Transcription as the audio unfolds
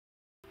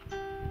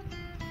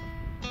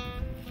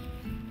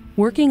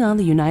Working on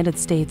the United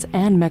States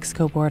and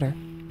Mexico border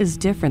is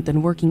different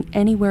than working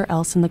anywhere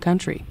else in the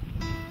country.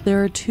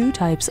 There are two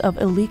types of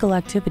illegal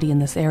activity in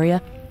this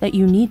area that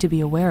you need to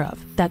be aware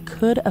of that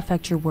could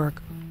affect your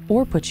work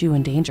or put you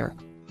in danger: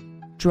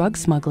 drug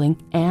smuggling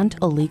and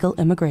illegal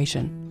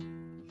immigration.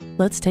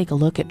 Let's take a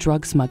look at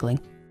drug smuggling.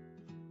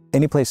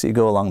 Any place that you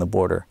go along the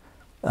border,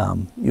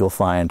 you'll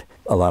find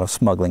a lot of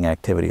smuggling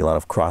activity, a lot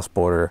of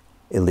cross-border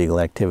illegal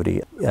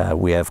activity.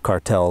 We have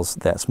cartels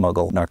that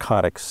smuggle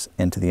narcotics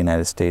into the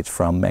United States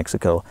from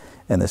Mexico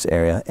in this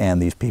area,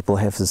 and these people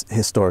have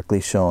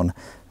historically shown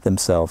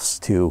themselves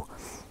to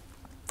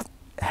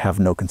have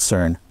no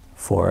concern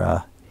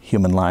for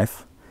human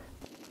life.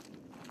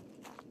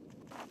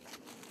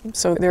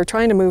 So they're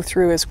trying to move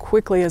through as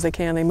quickly as they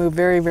can. They move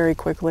very, very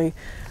quickly.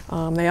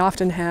 They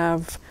often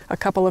have a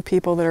couple of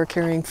people that are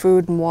carrying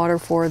food and water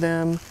for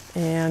them,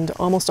 and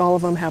almost all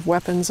of them have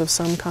weapons of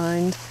some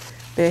kind.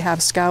 They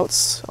have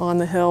scouts on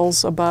the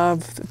hills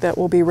above that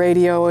will be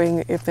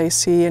radioing if they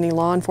see any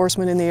law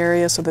enforcement in the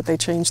area so that they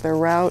change their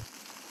route.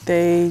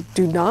 They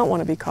do not want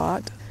to be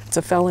caught. It's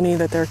a felony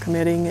that they're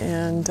committing,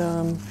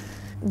 and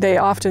they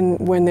often,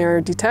 when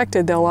they're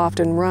detected, they'll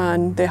often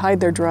run. They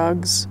hide their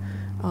drugs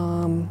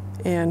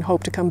and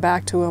hope to come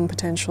back to them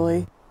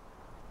potentially.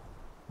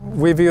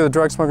 We view the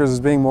drug smugglers as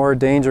being more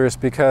dangerous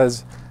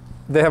because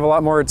they have a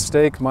lot more at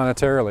stake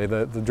monetarily.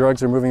 The drugs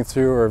they're moving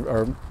through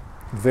are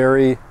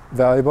very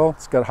valuable.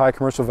 It's got high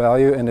commercial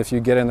value, and if you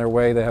get in their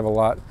way, they have a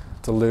lot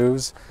to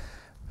lose.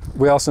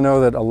 We also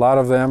know that a lot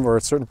of them, or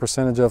a certain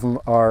percentage of them,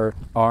 are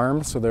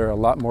armed, so they're a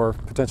lot more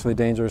potentially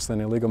dangerous than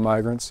illegal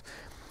migrants.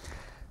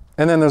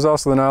 And then there's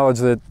also the knowledge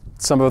that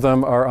some of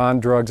them are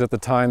on drugs at the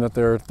time that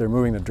they're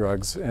moving the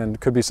drugs, and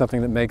could be something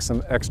that makes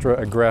them extra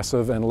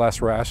aggressive and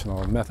less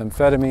rational,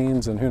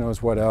 methamphetamines and who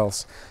knows what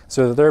else.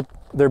 So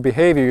their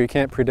behavior, you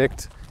can't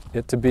predict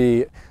it to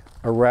be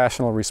a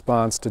rational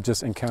response to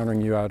just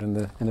encountering you out in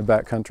the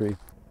backcountry.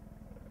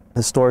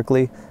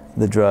 Historically,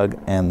 the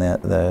drug and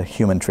the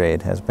human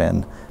trade has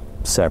been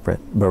separate,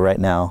 but right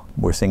now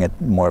we're seeing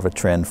more of a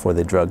trend for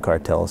the drug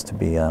cartels to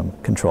be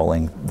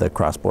controlling the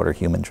cross-border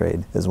human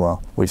trade as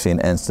well. We've seen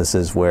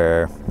instances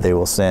where they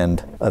will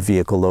send a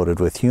vehicle loaded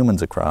with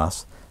humans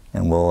across,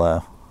 and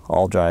we'll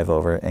all drive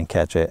over and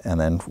catch it, and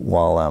then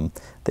while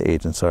the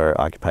agents are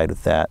occupied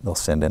with that, they'll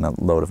send in a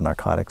load of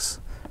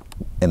narcotics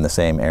in the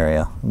same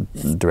area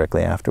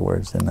directly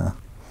afterwards, and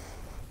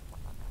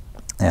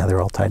yeah, they're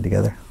all tied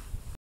together.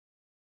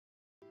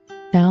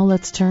 Now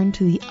let's turn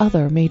to the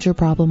other major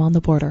problem on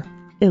the border: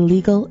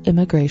 illegal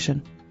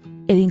immigration.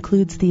 It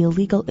includes the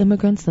illegal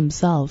immigrants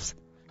themselves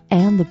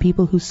and the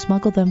people who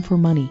smuggle them for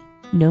money,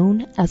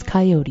 known as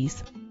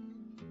coyotes.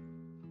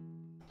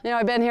 You know,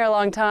 I've been here a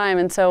long time,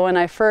 and so when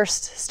I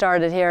first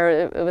started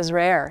here, it was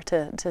rare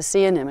to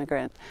see an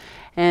immigrant.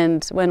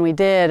 And when we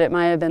did, it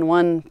might have been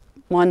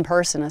one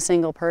person, a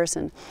single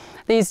person.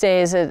 These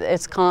days,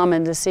 it's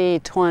common to see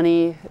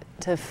 20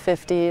 to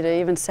 50 to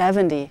even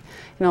 70,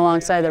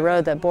 alongside the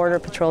road that Border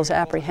Patrol's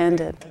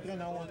apprehended.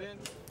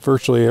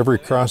 Virtually every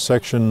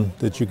cross-section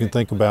that you can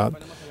think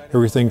about,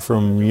 everything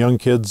from young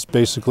kids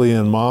basically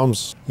and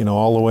moms,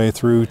 all the way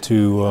through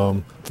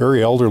to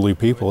very elderly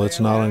people.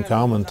 It's not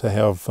uncommon to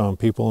have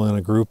people in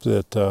a group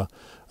that of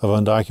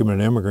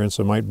undocumented immigrants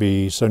that might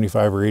be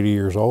 75 or 80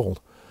 years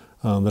old.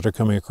 That are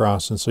coming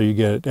across, and so you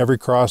get every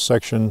cross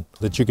section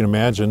that you can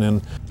imagine,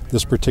 and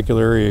this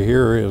particular area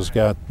here has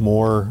got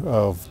more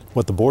of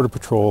what the Border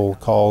Patrol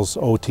calls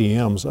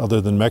OTMs,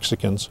 other than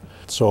Mexicans.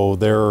 So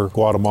they're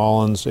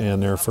Guatemalans,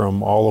 and they're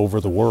from all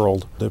over the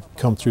world that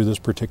come through this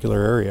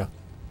particular area.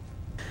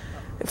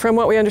 From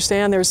what we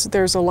understand,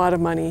 there's a lot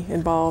of money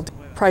involved.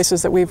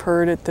 Prices that we've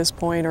heard at this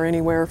point are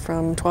anywhere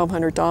from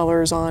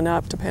 $1,200 on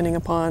up, depending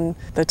upon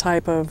the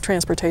type of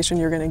transportation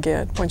you're going to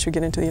get once you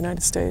get into the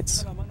United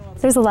States.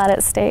 There's a lot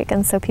at stake,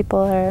 and so people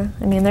are,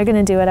 they're going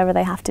to do whatever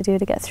they have to do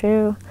to get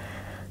through,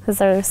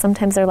 because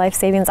sometimes their life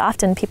savings.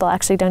 Often people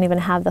actually don't even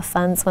have the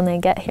funds when they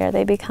get here.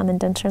 They become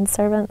indentured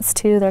servants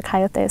to their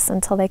coyotes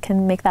until they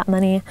can make that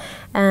money,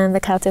 and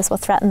the coyotes will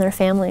threaten their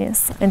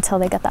families until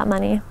they get that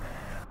money.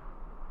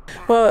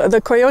 Well,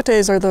 the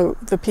coyotes are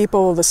the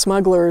people, the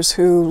smugglers,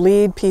 who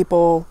lead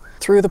people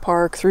through the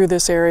park, through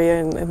this area,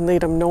 and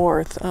lead them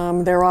north.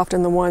 They're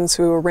often the ones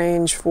who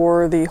arrange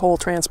for the whole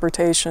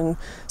transportation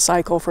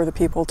cycle for the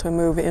people to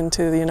move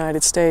into the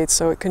United States.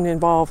 So it can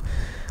involve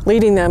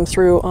leading them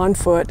through on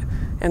foot,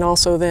 and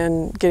also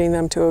then getting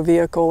them to a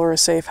vehicle or a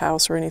safe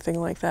house or anything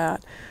like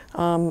that.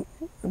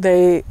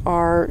 They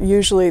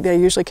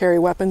usually carry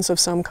weapons of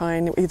some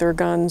kind, either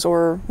guns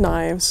or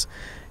knives,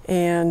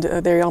 and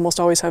they almost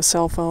always have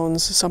cell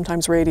phones,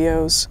 sometimes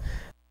radios.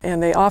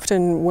 And they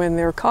often, when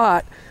they're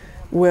caught,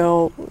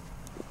 will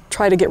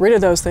try to get rid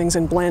of those things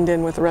and blend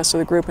in with the rest of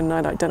the group and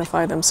not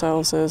identify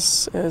themselves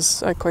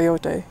as a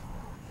coyote.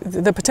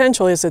 The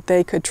potential is that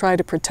they could try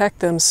to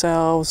protect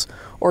themselves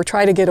or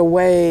try to get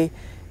away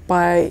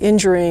by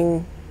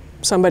injuring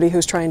somebody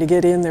who's trying to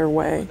get in their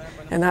way,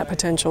 and that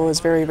potential is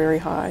very, very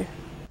high.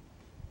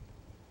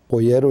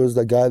 Pollero is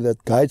the guy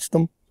that guides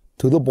them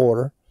to the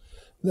border,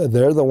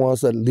 They're the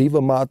ones that leave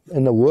them out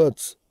in the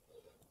woods.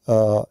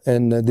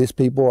 And these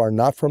people are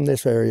not from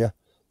this area.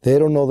 They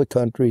don't know the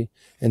country,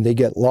 and they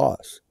get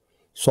lost.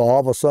 So all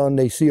of a sudden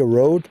they see a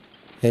road,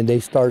 and they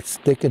start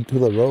sticking to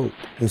the road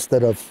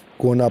instead of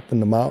going up in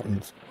the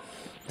mountains.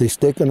 They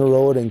stick in the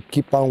road and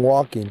keep on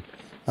walking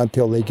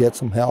until they get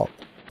some help.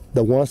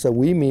 The ones that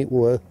we meet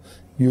with,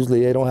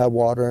 usually they don't have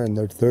water and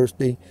they're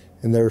thirsty,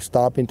 and they're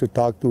stopping to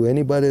talk to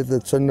anybody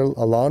that's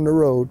along the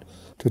road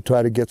to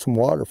try to get some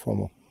water from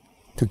them,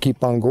 to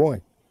keep on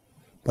going.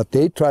 But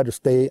they try to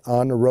stay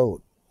on the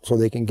road so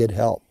they can get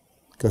help,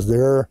 because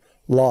they're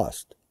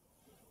lost.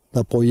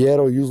 The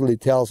pollero usually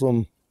tells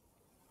them,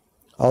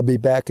 "I'll be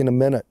back in a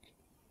minute."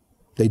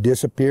 They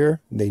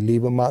disappear, they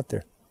leave them out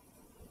there.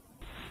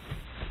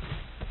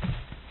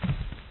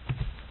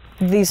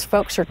 These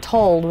folks are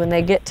told when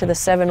they get to the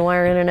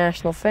 7-wire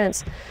international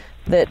fence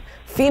that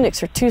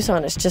Phoenix or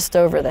Tucson is just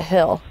over the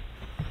hill.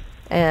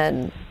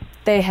 And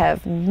they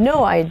have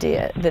no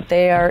idea that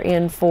they are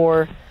in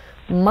for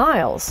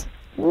miles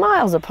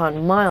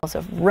upon miles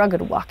of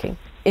rugged walking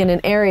in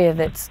an area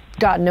that's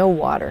got no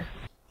water,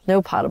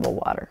 no potable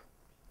water.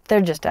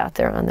 They're just out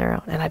there on their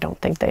own, and I don't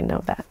think they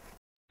know that.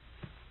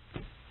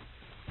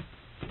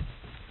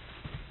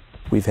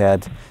 We've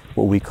had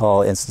what we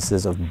call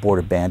instances of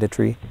border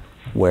banditry,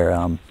 where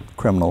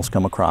criminals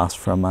come across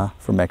from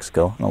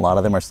Mexico, and a lot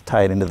of them are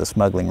tied into the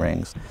smuggling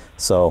rings.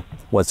 So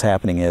what's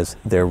happening is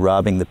they're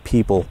robbing the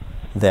people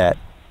that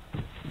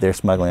they're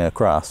smuggling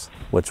across,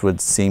 which would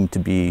seem to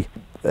be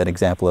an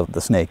example of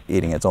the snake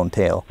eating its own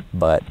tail,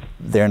 but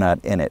they're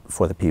not in it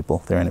for the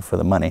people, they're in it for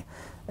the money.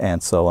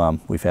 And so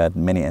we've had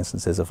many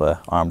instances of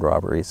armed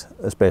robberies,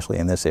 especially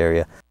in this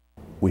area.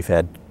 We've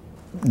had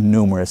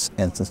numerous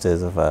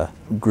instances of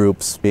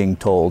groups being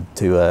told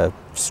to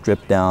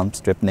strip down,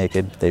 strip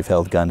naked. They've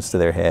held guns to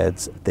their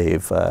heads,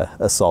 they've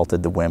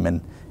assaulted the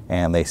women,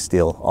 and they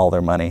steal all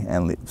their money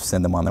and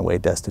send them on their way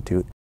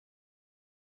destitute.